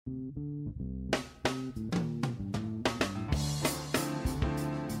Welcome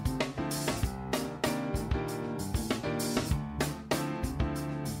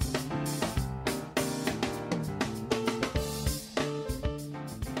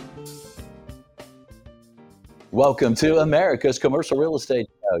to America's Commercial Real Estate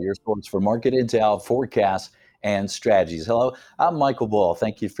Show, your source for market intel, forecasts, and strategies. Hello, I'm Michael Bull.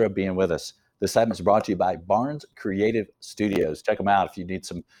 Thank you for being with us. This segment is brought to you by Barnes Creative Studios. Check them out if you need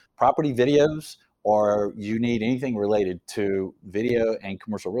some property videos or you need anything related to video and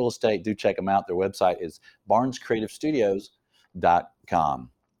commercial real estate. Do check them out. Their website is barnescreativestudios.com.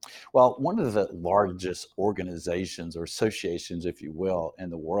 Well, one of the largest organizations or associations, if you will,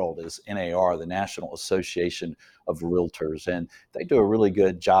 in the world is NAR, the National Association of Realtors. And they do a really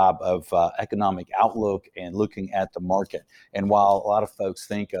good job of economic outlook and looking at the market. And while a lot of folks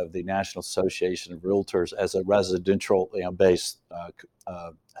think of the National Association of Realtors as a residential based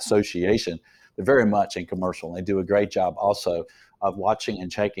association, they're very much in commercial. And they do a great job also of watching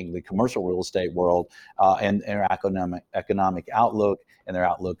and checking the commercial real estate world and their economic outlook and their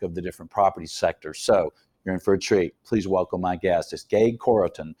outlook of the different property sectors. So you're in for a treat. Please welcome my guest. It's Gaye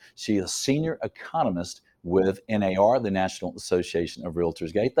Corrigan. She is a senior economist with NAR, the National Association of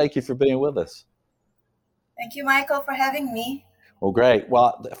Realtors. Gaye, thank you for being with us. Thank you, Michael, for having me. Well, great.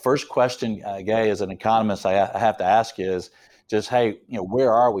 Well, the first question, Gaye, as an economist, I have to ask you is just, hey,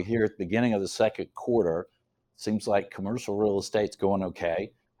 where are we here at the beginning of the second quarter? Seems like commercial real estate's going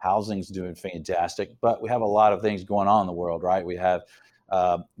okay. Housing's doing fantastic, but we have a lot of things going on in the world, right? We have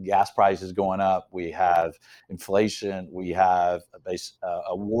gas prices going up. We have inflation. We have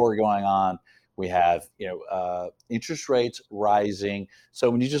a war going on. We have interest rates rising. So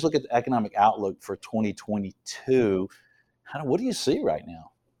when you just look at the economic outlook for 2022, what do you see right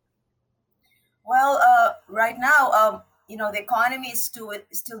now? Well, right now, the economy is still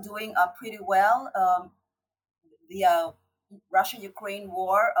doing pretty well. The Russia-Ukraine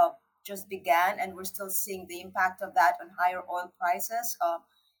war just began, and we're still seeing the impact of that on higher oil prices.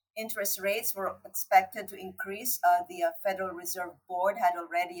 Interest rates were expected to increase. The Federal Reserve Board had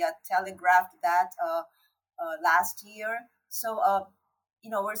already telegraphed that last year. So,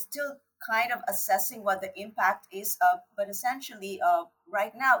 we're still kind of assessing what the impact is. But essentially,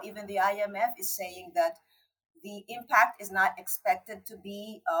 right now, even the IMF is saying that the impact is not expected to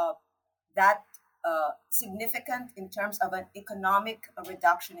be that significant in terms of an economic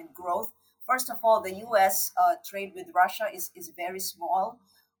reduction in growth. First of all, the U.S. Trade with Russia is very small.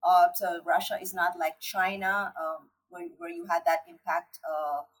 So Russia is not like China, where you had that impact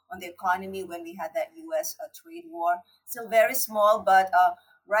on the economy when we had that U.S. Trade war. Still very small, but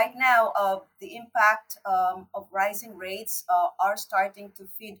right now the impact of rising rates are starting to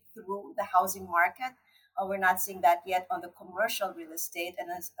feed through the housing market. We're not seeing that yet on the commercial real estate,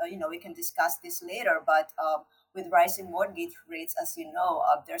 and as we can discuss this later. But with rising mortgage rates, as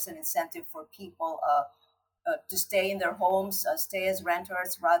there's an incentive for people to stay in their homes, stay as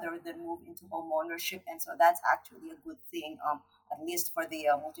renters rather than move into home ownership, and so that's actually a good thing, at least for the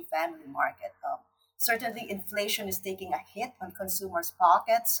multifamily market. Certainly, inflation is taking a hit on consumers'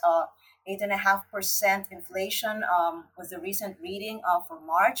 pockets. 8.5% inflation was the recent reading for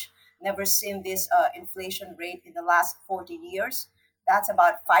March. Never seen this inflation rate in the last 40 years. That's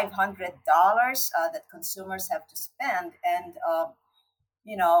about $500 that consumers have to spend. And,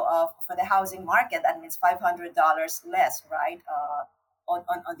 for the housing market, that means $500 less, right, on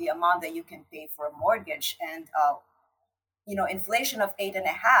the amount that you can pay for a mortgage. And, inflation of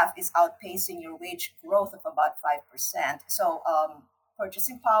 8.5 is outpacing your wage growth of about 5%. So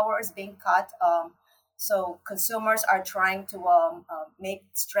purchasing power is being cut. So consumers are trying to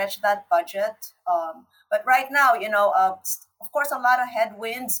stretch that budget. But right now, of course, a lot of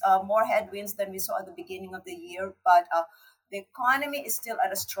headwinds, more headwinds than we saw at the beginning of the year. But the economy is still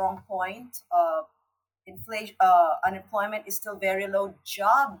at a strong point. Inflation, unemployment is still very low.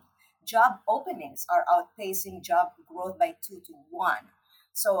 Job openings are outpacing job growth by 2 to 1.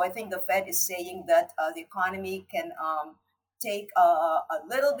 So I think the Fed is saying that the economy can take a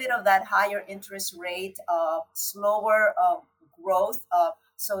little bit of that higher interest rate, slower growth,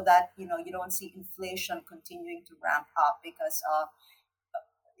 so that you don't see inflation continuing to ramp up, because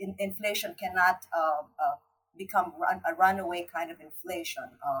inflation cannot become a runaway kind of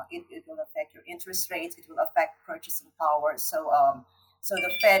inflation. It will affect your interest rates. It will affect purchasing power. So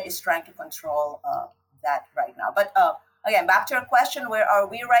the Fed is trying to control that right now. But again, back to your question, where are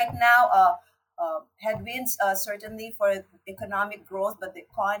we right now? Headwinds certainly for economic growth, but the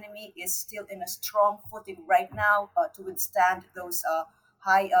economy is still in a strong footing right now to withstand those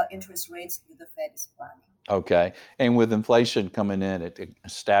high interest rates that the Fed is planning. Okay. And with inflation coming in at a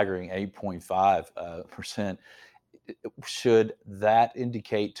staggering 8.5%, should that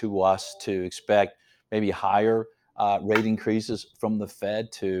indicate to us to expect maybe higher rate increases from the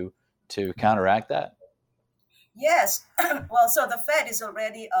Fed to counteract that? Yes. Well, so the Fed is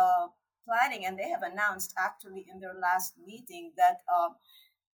already planning, and they have announced actually in their last meeting that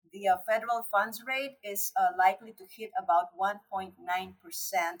the federal funds rate is likely to hit about 1.9%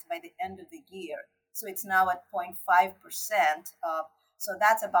 by the end of the year. So it's now at 0.5%. So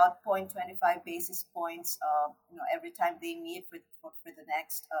that's about 0.25 basis points, every time they meet for the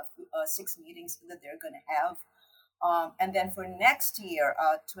next 6 meetings that they're going to have. And then for next year,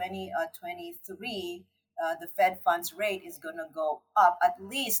 2023, the Fed funds rate is going to go up, at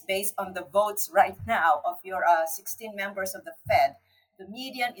least based on the votes right now of your 16 members of the Fed. The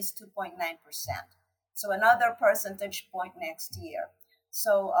median is 2.9%. So another percentage point next year.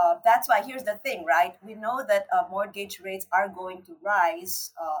 So that's why here's the thing, right? We know that mortgage rates are going to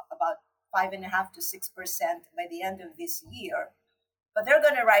rise about 5.5 to 6% by the end of this year, but they're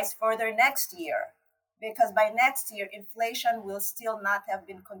going to rise further next year because by next year, inflation will still not have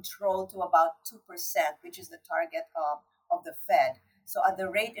been controlled to about 2%, which is the target of the Fed. So at the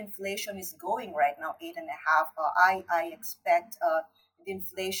rate inflation is going right now, 8.5, I expect the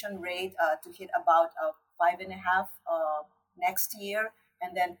inflation rate to hit about 5.5 next year,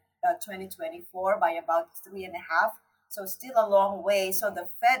 and then 2024 by about 3.5. So still a long way. So the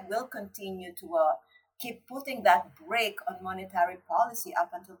Fed will continue to keep putting that brake on monetary policy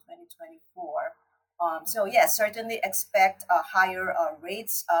up until 2024. So yes, certainly expect higher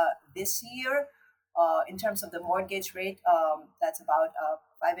rates this year. In terms of the mortgage rate, that's about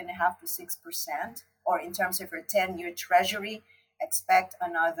 5.5 to 6%. Or in terms of your 10-year Treasury, expect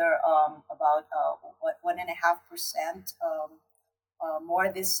another about 1.5%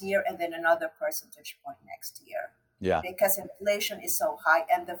 more this year, and then another percentage point next year, Yeah. because inflation is so high,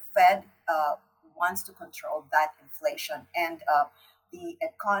 and the Fed wants to control that inflation. And the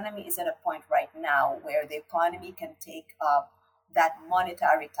economy is at a point right now where the economy can take that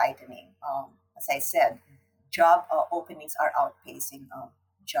monetary tightening. As I said, job openings are outpacing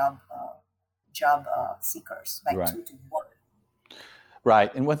job job seekers by Right. 2 to 1.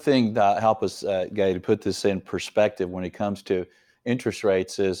 Right. And one thing that help us, Gay, to put this in perspective when it comes to interest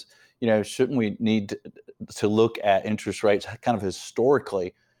rates is, shouldn't we need to look at interest rates kind of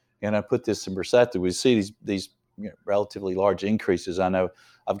historically? And I put this in perspective. We see these relatively large increases. I know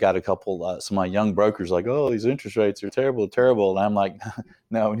I've got a couple, some of my young brokers like, oh, these interest rates are terrible, terrible. And I'm like,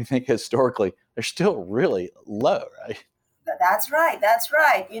 no, when you think historically, they're still really low, right? That's right. That's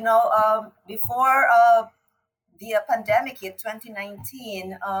right. Before the pandemic hit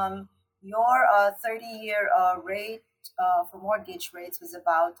 2019, your 30-year rate for mortgage rates was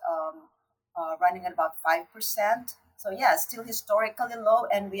about running at about 5%. So yeah, still historically low,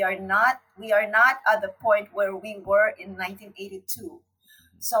 and we are not at the point where we were in 1982.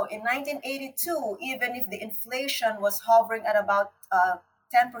 So in 1982, even if the inflation was hovering at about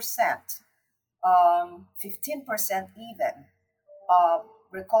 10%, 15% even.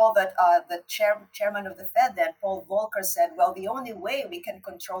 Recall that the chairman of the Fed then, Paul Volcker, said, "Well, the only way we can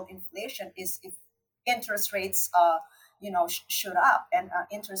control inflation is if interest rates, shoot up." And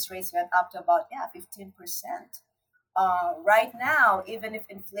interest rates went up to about 15%. Right now, even if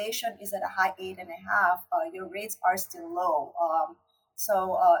inflation is at a high 8.5, your rates are still low.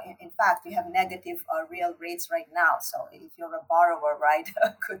 So, in fact, you have negative real rates right now. So, if you're a borrower, right,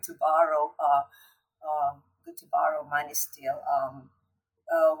 good to borrow. Good to borrow money still,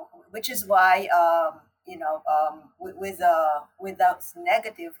 which is why with those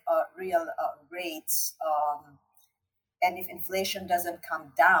negative real rates, and if inflation doesn't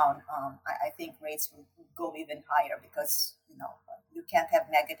come down, I think rates will go even higher because you can't have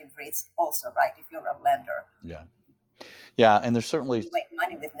negative rates also, right? If you're a lender, Yeah. Yeah. And there's you certainly, make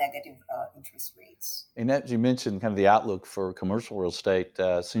money with negative interest rates. and as you mentioned, kind of the outlook for commercial real estate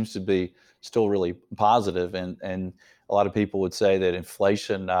seems to be still really positive, and a lot of people would say that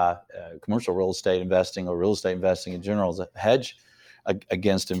inflation, commercial real estate investing or real estate investing in general, is a hedge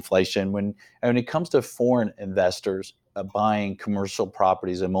against inflation. When it comes to foreign investors buying commercial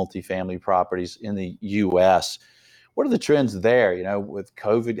properties and multifamily properties in the U.S., what are the trends there? With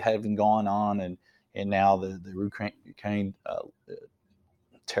COVID having gone on, and now the Ukraine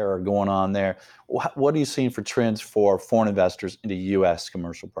terror going on there. What are you seeing for trends for foreign investors into U.S.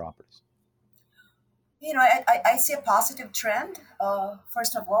 commercial properties? I see a positive trend.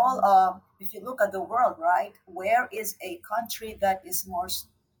 First of all, if you look at the world, right, where is a country that is more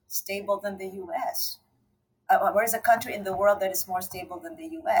stable than the U.S.? Where is a country in the world that is more stable than the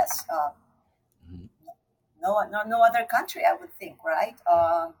U.S.? Mhm. no other country, I would think, right?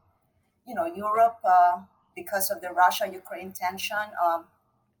 Europe, because of the Russia-Ukraine tension,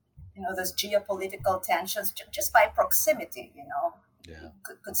 those geopolitical tensions, just by proximity, Yeah.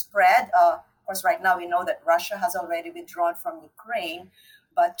 could spread. Of course, right now we know that Russia has already withdrawn from Ukraine,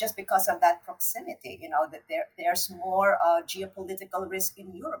 but just because of that proximity, that there's more geopolitical risk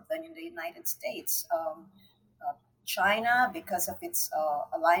in Europe than in the United States. Uh, China, because of its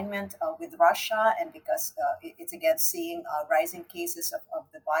alignment with Russia, and because it's again seeing rising cases of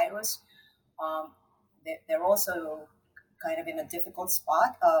the virus, um, they're also kind of in a difficult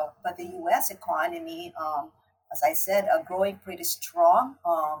spot. But the U.S. economy, as I said, are growing pretty strong.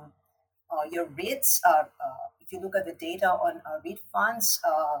 Your REITs, if you look at the data on REIT funds,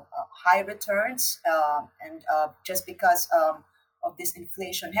 high returns, and just because of this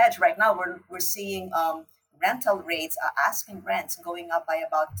inflation hedge, right now we're seeing rental rates, asking rents going up by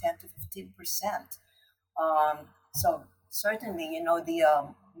about 10 to 15%. So certainly,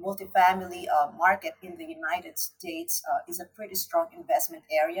 the multifamily market in the United States is a pretty strong investment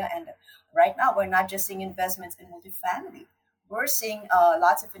area. And right now, we're not just seeing investments in multifamily. We're seeing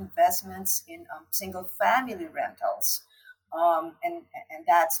lots of investments in single family rentals. And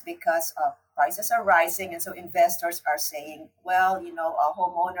that's because prices are rising. And so investors are saying, well,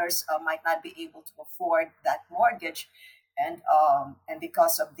 homeowners might not be able to afford that mortgage. And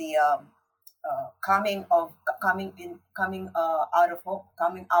because of the coming of coming in coming out of home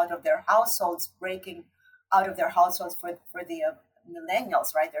coming out of their households, breaking out of their households for the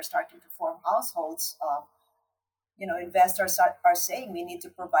millennials, right? They're starting to form households. Investors are saying we need to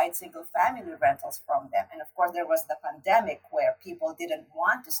provide single family rentals from them. And of course, there was the pandemic where people didn't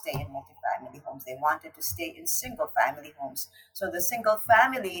want to stay in multifamily homes. They wanted to stay in single family homes. So the single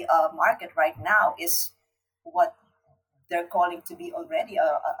family market right now is what they're calling to be already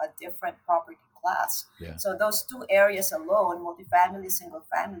a different property class. Yeah. So those two areas alone, multifamily, single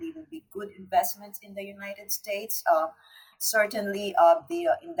family, will be good investments in the United States. Certainly,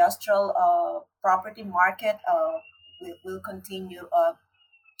 the industrial property market will continue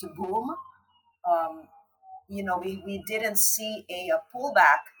to boom. Um, we didn't see a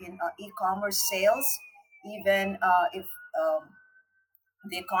pullback in e-commerce sales, even if um,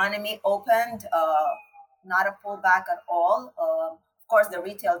 the economy opened, not a pullback at all. Of course, the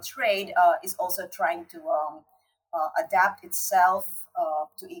retail trade is also trying to adapt itself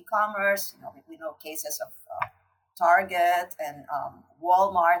to e-commerce. We know cases of Target and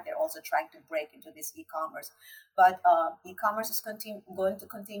Walmart. They're also trying to break into this e-commerce, but e-commerce is going to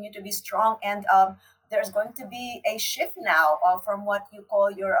continue to be strong, and there's going to be a shift now from what you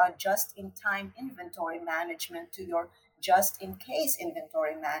call your just-in-time inventory management to your just-in-case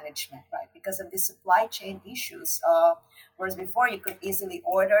inventory management, right? Because of the supply chain issues. Whereas before you could easily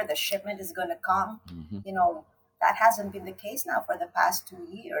order, the shipment is going to come. Hmm. That hasn't been the case now for the past 2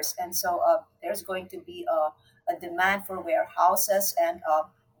 years, and so there's going to be a demand for warehouses and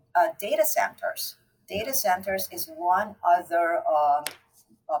data centers. Data centers is one other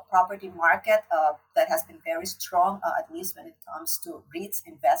property market that has been very strong, at least when it comes to REITs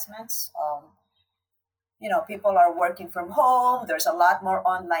investments. People are working from home. There's a lot more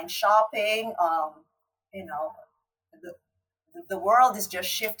online shopping. You know, the, the world is just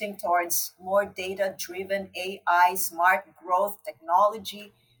shifting towards more data-driven AI, smart growth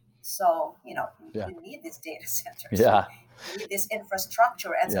technology. So, Yeah. you need these data centers. You Yeah. need this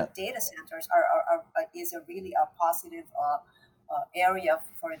infrastructure, and so Yeah. data centers is a really a positive area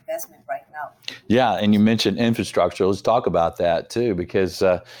for investment right now. Yeah, and you mentioned infrastructure. Let's talk about that too, because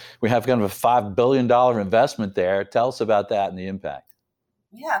we have kind of a $5 billion investment there. Tell us about that and the impact.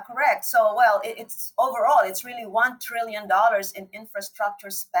 Yeah, correct. So, well, it's overall, it's really $1 trillion in infrastructure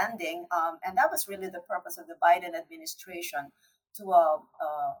spending, and that was really the purpose of the Biden administration to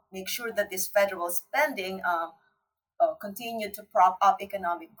make sure that this federal spending continued to prop up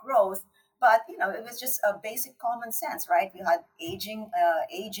economic growth. But it was just a basic common sense, right? We had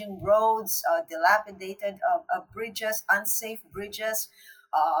aging roads, dilapidated bridges, unsafe bridges,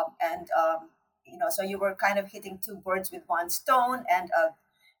 and so you were kind of hitting two birds with one stone. And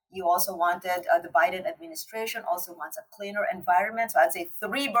you also wanted the Biden administration also wants a cleaner environment. So I'd say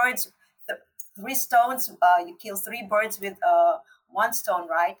three stones. You kill three birds with one stone,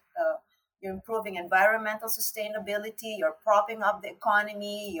 right? You're improving environmental sustainability. You're propping up the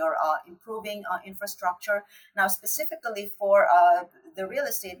economy. You're improving infrastructure. Now, specifically for the real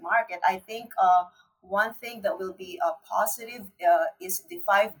estate market, I think one thing that will be positive is the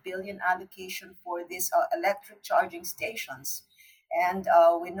 5 billion allocation for these electric charging stations. And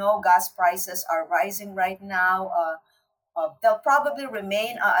we know gas prices are rising right now. They'll probably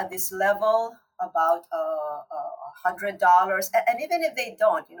remain at this level about $100. And even if they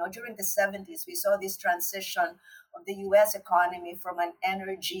don't, during the 70s, we saw this transition of the U.S. economy from an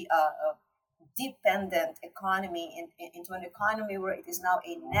energy dependent economy into an economy where it is now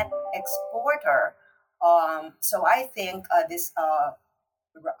a net exporter. So I think this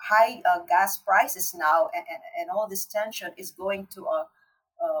high gas prices now and all this tension is going to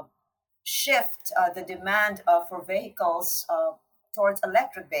uh, shift the demand for vehicles towards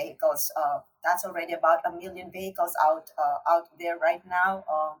electric vehicles. That's already about 1 million vehicles out there right now.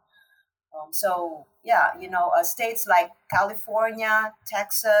 So yeah, states like California,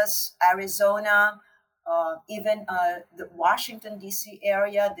 Texas, Arizona, even the Washington D.C.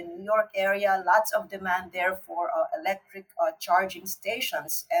 area, the New York area, lots of demand there for electric charging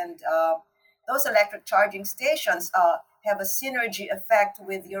stations, and those electric charging stations have a synergy effect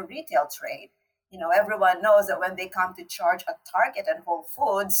with your retail trade. Everyone knows that when they come to charge at Target and Whole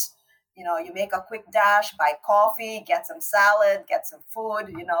Foods, you make a quick dash, buy coffee, get some salad, get some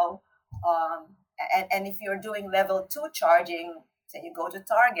food, and if you're doing level two charging, say you go to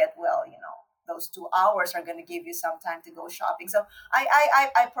Target, well, those 2 hours are going to give you some time to go shopping. So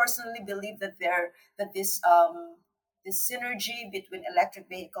I personally believe that this synergy between electric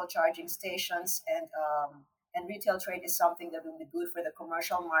vehicle charging stations and retail trade is something that will be good for the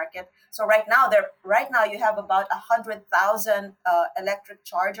commercial market. So right now you have about 100,000 electric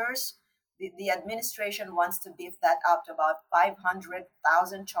chargers. The administration wants to beef that up to about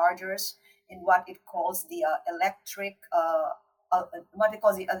 500,000 chargers in what it calls the what it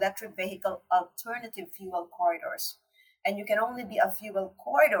calls the electric vehicle alternative fuel corridors. And you can only be a fuel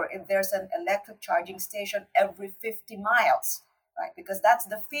corridor if there's an electric charging station every 50 miles, right? Because that's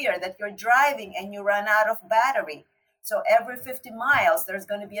the fear that you're driving and you run out of battery. So every 50 miles, there's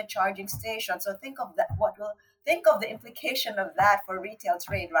going to be a charging station. So think of the implication of that for retail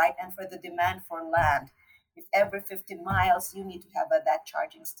trade, right? And for the demand for land. If every 50 miles you need to have that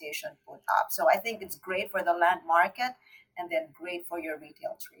charging station put up. So I think it's great for the land market and then great for your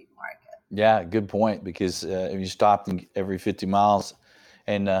retail trade market. Yeah, good point. Because if you stopped every 50 miles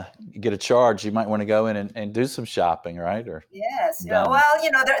and get a charge, you might want to go in and do some shopping, right? Or Yes. Yeah. done. Well,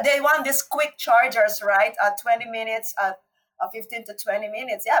 they want these quick chargers, right? 20 minutes, 15 to 20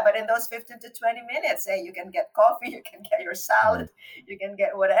 minutes. Yeah, but in those 15 to 20 minutes, hey, you can get coffee, you can get your Mm. salad, you can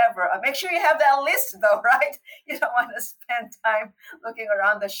get whatever. Make sure you have that list, though, right? You don't want to spend time looking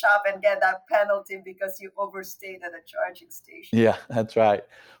around the shop and get that penalty because you overstayed at a charging station. Yeah, that's right.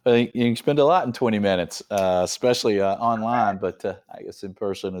 Well, you can spend a lot in 20 minutes, especially online, Correct. but I guess in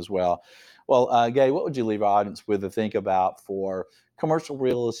person as well. Well, Gay, what would you leave our audience with to think about for commercial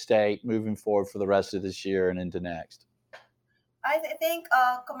real estate moving forward for the rest of this year and into next? I think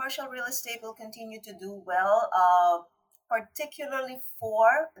commercial real estate will continue to do well, particularly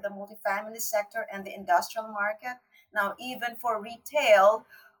for the multifamily sector and the industrial market. Now, even for retail,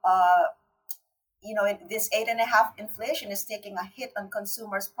 uh, this 8.5 inflation is taking a hit on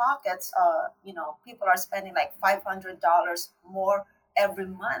consumers' pockets. People are spending like $500 more every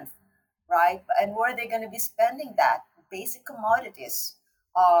month, right? And where are they going to be spending that? Basic commodities,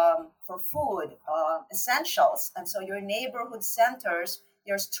 for food, essentials. And so your neighborhood centers,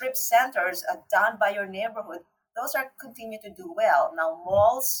 your strip centers down by your neighborhood, those are continue to do well. Now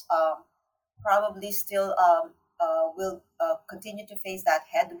malls probably still will continue to face that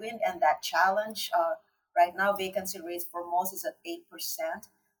headwind and that challenge. Right now, vacancy rates for malls is at 8%.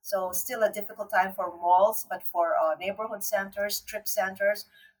 So still a difficult time for malls, but for neighborhood centers, strip centers,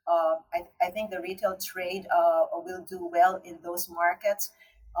 I think the retail trade will do well in those markets.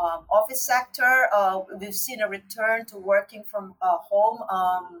 Office sector, we've seen a return to working from home.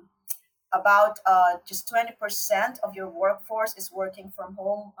 About just 20% of your workforce is working from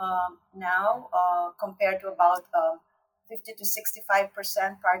home now, compared to about 50 to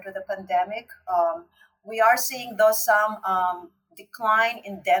 65% prior to the pandemic. We are seeing though some decline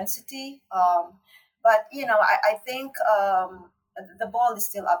in density, but I think the ball is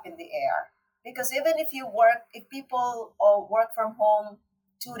still up in the air, because even if people work from home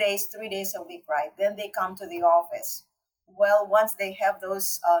 2 days, 3 days a week, right? Then they come to the office. Well, once they have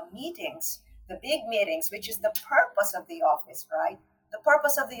those meetings, the big meetings, which is the purpose of the office, right? The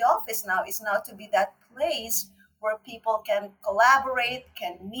purpose of the office now is now to be that place where people can collaborate,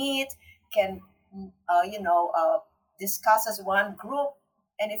 can meet, can discuss as one group.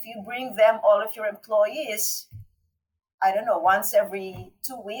 And if you bring them, all of your employees, I don't know, once every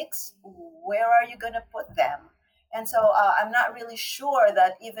 2 weeks, where are you going to put them? And so I'm not really sure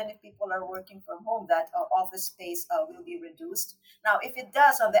that even if people are working from home, that office space will be reduced. Now, if it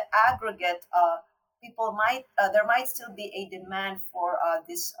does, on the aggregate, there might still be a demand for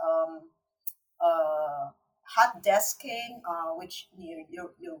this hot desking, which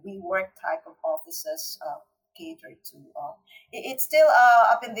your WeWork type of offices cater to. It's still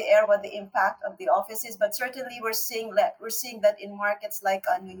up in the air what the impact of the office is, but certainly we're seeing that in markets like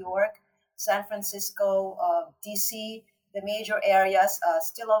New York, San Francisco, DC, the major areas,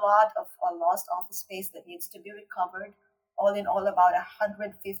 still a lot of lost office space that needs to be recovered. All in all, about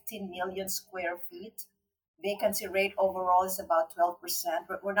 115 million square feet. Vacancy rate overall is about 12%,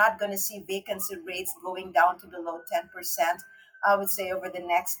 but we're not going to see vacancy rates going down to below 10%, I would say, over the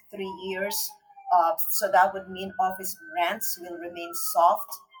next 3 years. So that would mean office rents will remain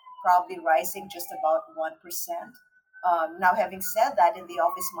soft, probably rising just about 1%. Now, having said that, in the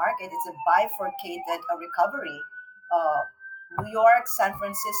office market, it's a bifurcated recovery. New York, San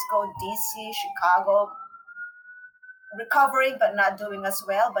Francisco, DC, Chicago, recovering but not doing as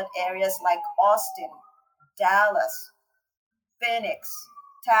well, but areas like Austin, Dallas, Phoenix,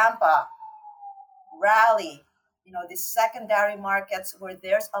 Tampa, Raleigh, these secondary markets where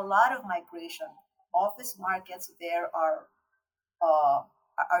there's a lot of migration. Office markets there are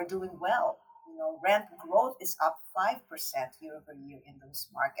doing well. Rent growth is up 5% year over year in those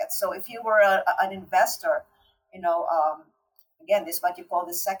markets. So if you were an investor, again, this what you call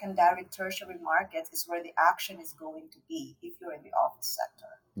the secondary, tertiary markets is where the action is going to be if you're in the office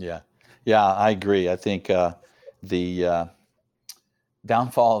sector. Yeah, yeah, I agree. I think the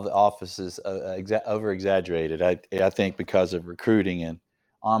downfall of the office is over exaggerated. I think because of recruiting and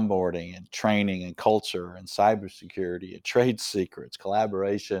onboarding and training and culture and cybersecurity and trade secrets,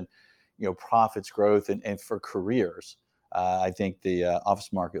 collaboration, profits, growth, and for careers. I think the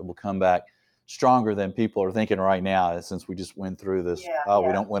office market will come back stronger than people are thinking right now, since we just went through this,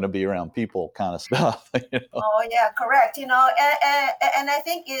 we don't want to be around people kind of stuff. Oh, yeah, correct. And I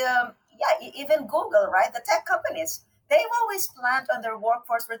think, even Google, right? The tech companies, they've always planned on their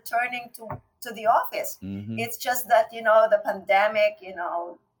workforce returning to the office. Mm-hmm. It's just that, the pandemic,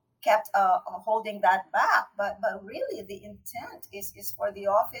 kept holding that back. But really, the intent is for the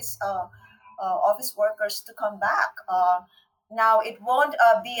office workers to come back. Now, it won't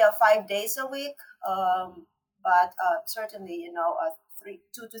be 5 days a week, but certainly,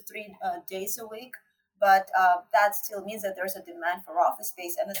 2 to 3 days a week. But that still means that there's a demand for office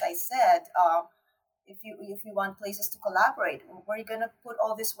space. And as I said, if you want places to collaborate, where are you going to put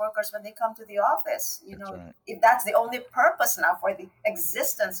all these workers when they come to the office? That's right. If that's the only purpose now for the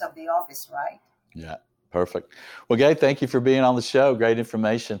existence of the office, right? Yeah, perfect. Well, Gabe, thank you for being on the show. Great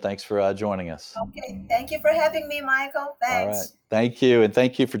information. Thanks for joining us. Okay, thank you for having me, Michael. Thanks. All right, thank you, and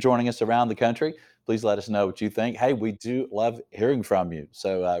thank you for joining us around the country. Please let us know what you think. Hey, we do love hearing from you.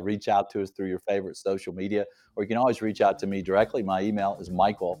 So reach out to us through your favorite social media, or you can always reach out to me directly. My email is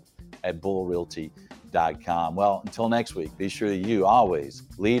michael@bullrealty.com. Well, until next week, be sure that you always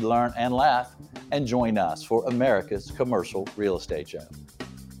lead, learn, and laugh, and join us for America's Commercial Real Estate Show.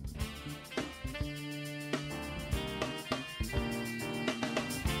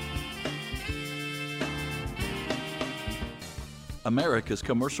 America's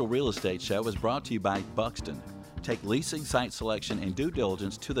Commercial Real Estate Show is brought to you by Buxton. Take leasing, site selection, and due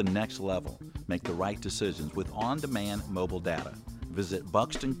diligence to the next level. Make the right decisions with on-demand mobile data. Visit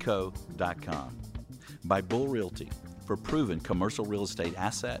buxtonco.com. By Bull Realty. For proven commercial real estate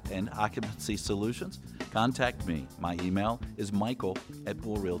asset and occupancy solutions, contact me. My email is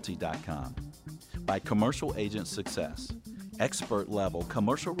michael@bullrealty.com. By Commercial Agent Success. Expert-level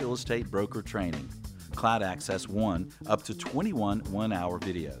commercial real estate broker training. Cloud Access 1 up to 21 one-hour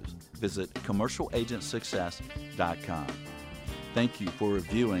videos. Visit commercialagentsuccess.com. Thank you for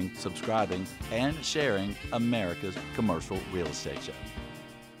reviewing, subscribing, and sharing America's Commercial Real Estate Show.